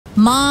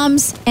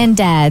Moms and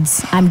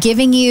dads, I'm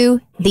giving you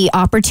the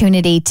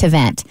opportunity to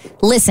vent.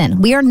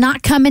 Listen, we are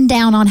not coming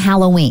down on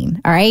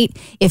Halloween, all right?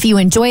 If you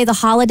enjoy the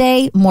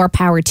holiday, more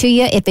power to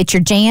you. If it's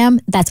your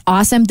jam, that's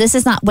awesome. This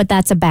is not what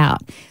that's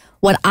about.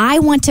 What I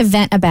want to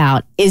vent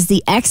about is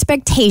the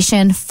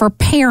expectation for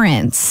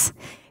parents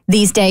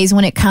these days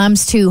when it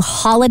comes to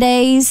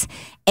holidays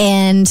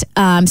and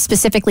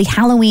specifically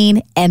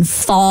Halloween and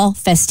fall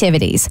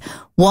festivities.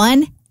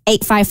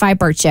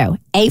 1-855-BERT Show,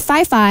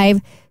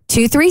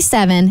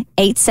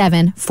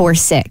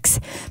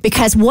 855-237-8746.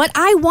 Because what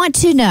I want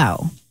to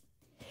know,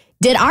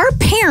 did our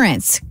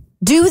parents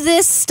do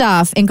this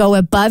stuff and go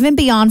above and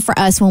beyond for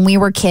us when we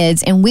were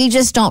kids and we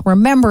just don't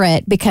remember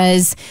it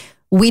because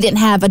we didn't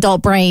have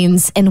adult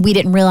brains and we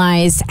didn't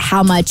realize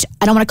how much,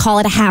 I don't want to call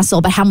it a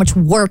hassle, but how much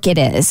work it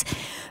is.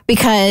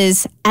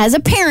 Because as a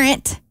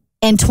parent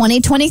in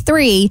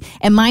 2023,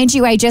 and mind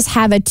you, I just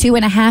have a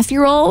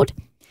 2.5-year-old,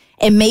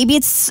 and maybe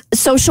it's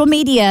social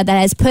media that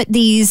has put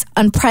these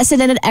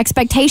unprecedented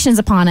expectations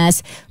upon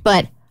us,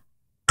 but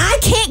I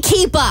can't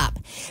keep up.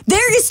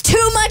 There is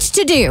too much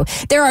to do.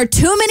 There are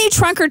too many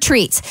trunk or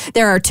treats.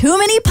 There are too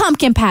many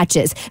pumpkin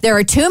patches. There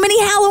are too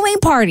many Halloween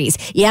parties.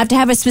 You have to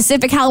have a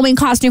specific Halloween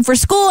costume for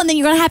school, and then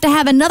you're going to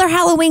have another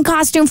Halloween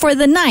costume for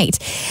the night.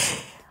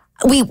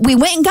 We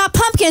went and got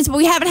pumpkins, but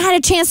we haven't had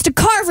a chance to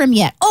carve them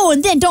yet. Oh,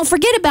 and then don't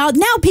forget about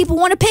now people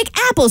want to pick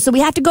apples, so we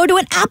have to go to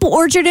an apple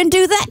orchard and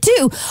do that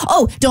too.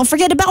 Oh, don't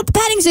forget about the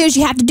petting zoos.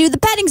 You have to do the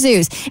petting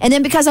zoos. And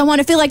then because I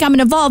want to feel like I'm an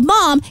involved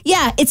mom,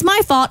 yeah, it's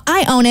my fault.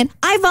 I own it.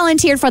 I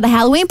volunteered for the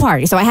Halloween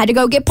party, so I had to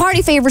go get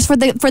party favors for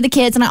the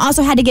kids, and I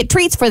also had to get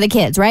treats for the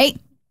kids, right?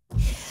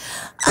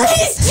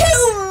 It's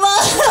too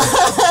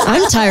much.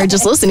 I'm tired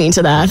just listening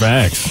to that.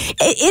 Facts.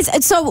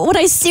 So what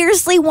I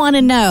seriously want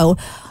to know,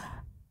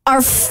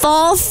 are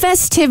fall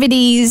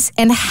festivities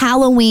and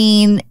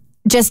Halloween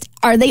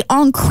are they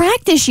on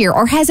crack this year,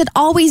 or has it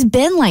always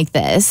been like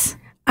this?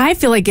 I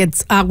feel like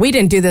it's, we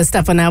didn't do this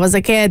stuff when I was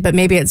a kid, but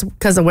maybe it's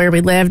because of where we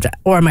lived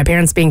or my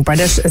parents being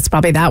British. It's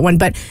probably that one.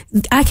 But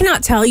I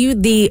cannot tell you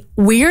the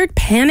weird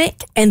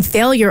panic and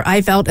failure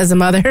I felt as a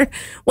mother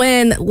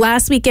when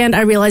last weekend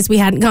I realized we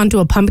hadn't gone to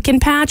a pumpkin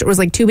patch. It was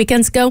like 2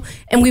 weekends ago,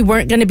 and we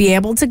weren't going to be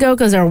able to go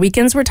because our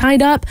weekends were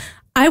tied up.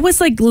 I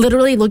was like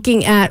literally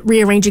looking at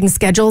rearranging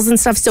schedules and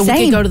stuff so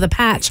we could go to the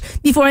patch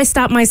before I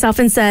stopped myself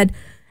and said,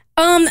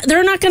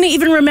 they're not going to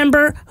even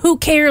remember. Who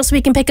cares?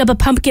 We can pick up a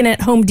pumpkin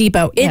at Home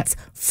Depot. It's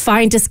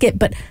fine to skip.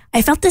 But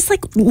I felt this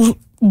like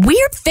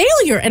weird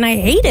failure, and I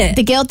hate it.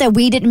 The guilt that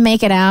we didn't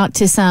make it out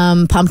to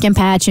some pumpkin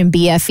patch in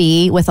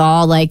BFE with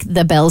all like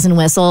the bells and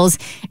whistles,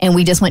 and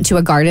we just went to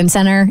a garden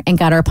center and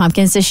got our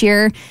pumpkins this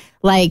year.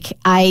 Like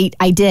I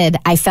did.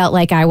 I felt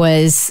like I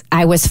was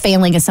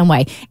failing in some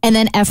way. And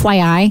then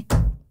FYI,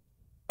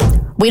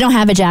 we don't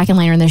have a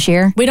jack-o'-lantern this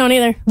year. We don't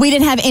either. We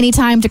didn't have any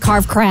time to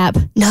carve crap.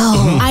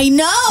 No. I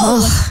know.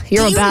 Oh,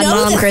 you're a bad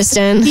mom,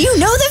 Kristen. Do you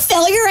know the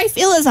failure I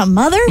feel as a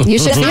mother? You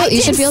should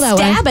feel that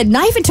way. Stab a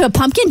knife into a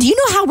pumpkin. Do you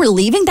know how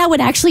relieving that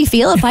would actually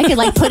feel if I could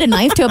like put a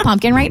knife to a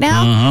pumpkin right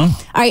now? Uh-huh.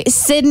 All right,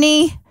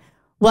 Sydney,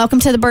 welcome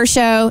to the Bert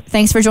Show.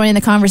 Thanks for joining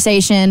the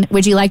conversation.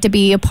 Would you like to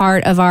be a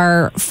part of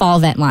our fall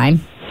vent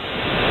line?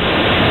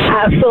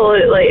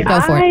 Absolutely. Go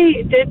for it.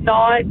 I did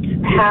not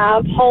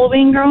have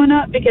Halloween growing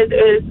up because it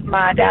was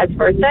my dad's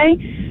birthday.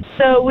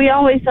 So we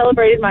always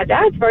celebrated my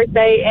dad's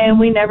birthday, and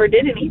we never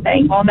did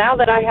anything. Well, now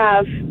that I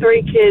have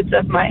 3 kids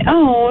of my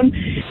own,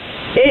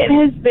 it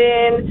has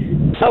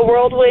been a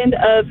whirlwind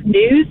of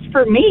news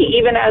for me,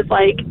 even as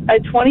like a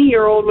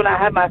 20-year-old when I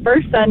had my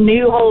first son,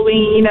 new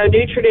Halloween,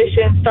 new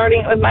traditions,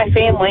 starting with my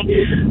family.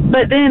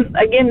 But then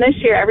again, this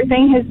year,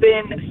 everything has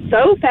been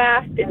so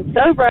fast and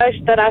so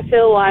rushed that I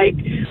feel like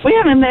we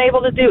haven't been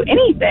able to do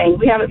anything.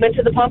 We haven't been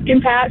to the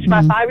pumpkin patch.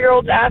 My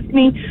 5-year-olds asked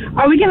me,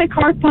 are we going to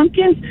carve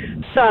pumpkins?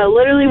 So I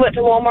literally went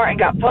to Walmart and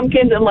got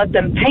pumpkins and let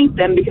them paint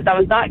them because I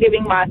was not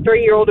giving my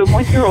 3-year-old and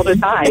 1-year-old a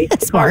knife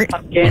to carve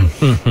pumpkins.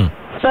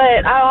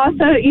 But I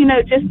also,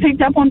 just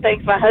picked up on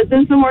things. My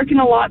husband's been working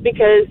a lot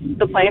because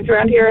the plants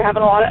around here are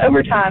having a lot of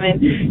overtime.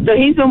 And so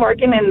he's been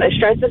working, and the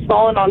stress is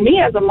falling on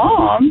me as a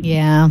mom.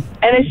 Yeah.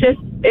 And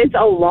it's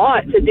a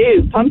lot to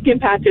do. Pumpkin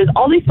patches,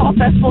 all these fall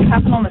festivals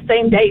happen on the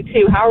same day,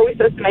 too. How are we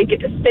supposed to make it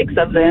to 6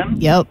 of them?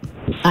 Yep.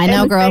 I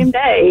know, girl. The same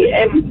day.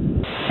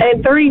 And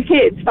 3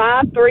 kids,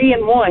 5, 3,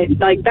 and 1.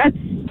 Like, that's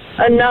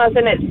enough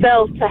in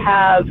itself to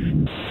have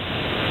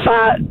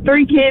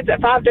 3 kids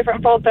at 5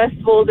 different fall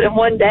festivals in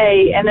one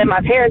day, and then my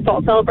parents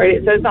don't celebrate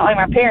it, so it's not like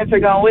my parents are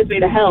going with me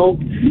to help.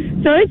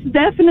 So it's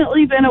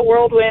definitely been a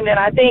whirlwind, and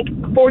I think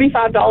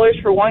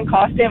 $45 for one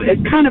costume is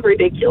kind of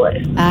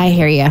ridiculous. I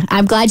hear you.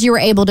 I'm glad you were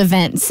able to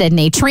vent,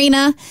 Sydney.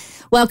 Trina,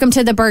 welcome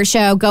to the Bert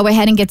Show. Go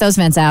ahead and get those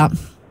vents out.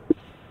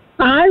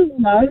 I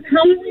love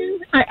Halloween.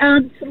 I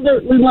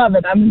absolutely love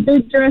it. I'm a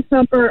big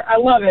dress-upper. I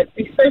love it,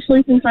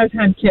 especially since I've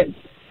had kids.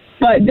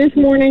 But this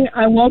morning,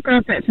 I woke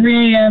up at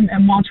 3 a.m.,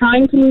 and while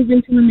trying to move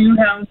into a new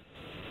house,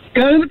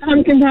 go to the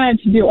pumpkin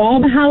patch, do all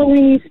the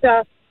Halloween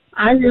stuff,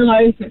 I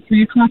realized at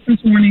 3 o'clock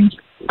this morning,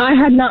 I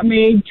had not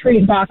made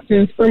treat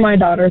boxes for my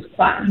daughter's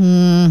class.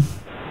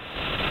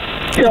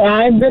 So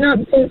I've been up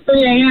since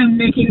 3 a.m.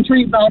 making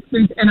treat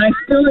boxes, and I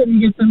still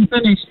didn't get them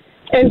finished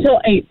until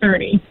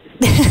 8:30.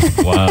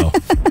 Wow.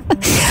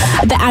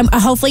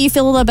 Hopefully you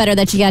feel a little better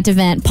that you got to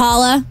vent.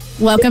 Paula,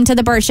 welcome to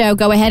the Bert Show.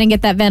 Go ahead and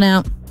get that vent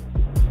out.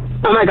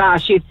 Oh, my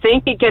gosh. You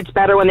think it gets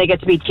better when they get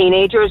to be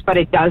teenagers, but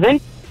it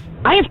doesn't.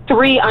 I have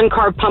 3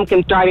 uncarved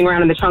pumpkins driving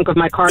around in the trunk of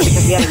my car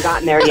because we haven't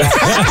gotten there yet.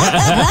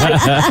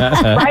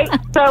 Right?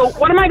 So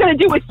what am I going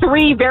to do with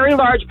 3 very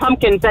large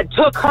pumpkins that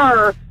took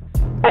her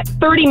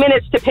 30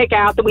 minutes to pick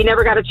out that we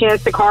never got a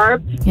chance to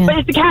carve? Yeah. But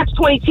it's the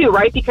catch-22,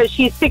 right? Because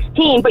she's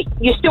 16, but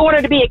you still want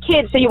her to be a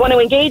kid, so you want to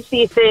engage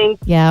these things.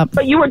 Yeah.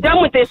 But you were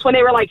done with this when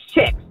they were like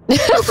 6.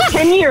 So for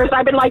 10 years,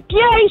 I've been like,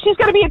 yay, she's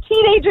going to be a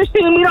teenager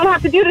soon. We don't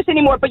have to do this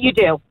anymore, but you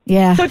do.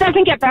 Yeah. So it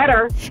doesn't get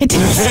better.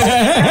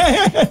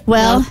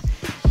 Well,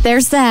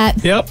 there's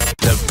that. Yep.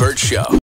 The Bert Show.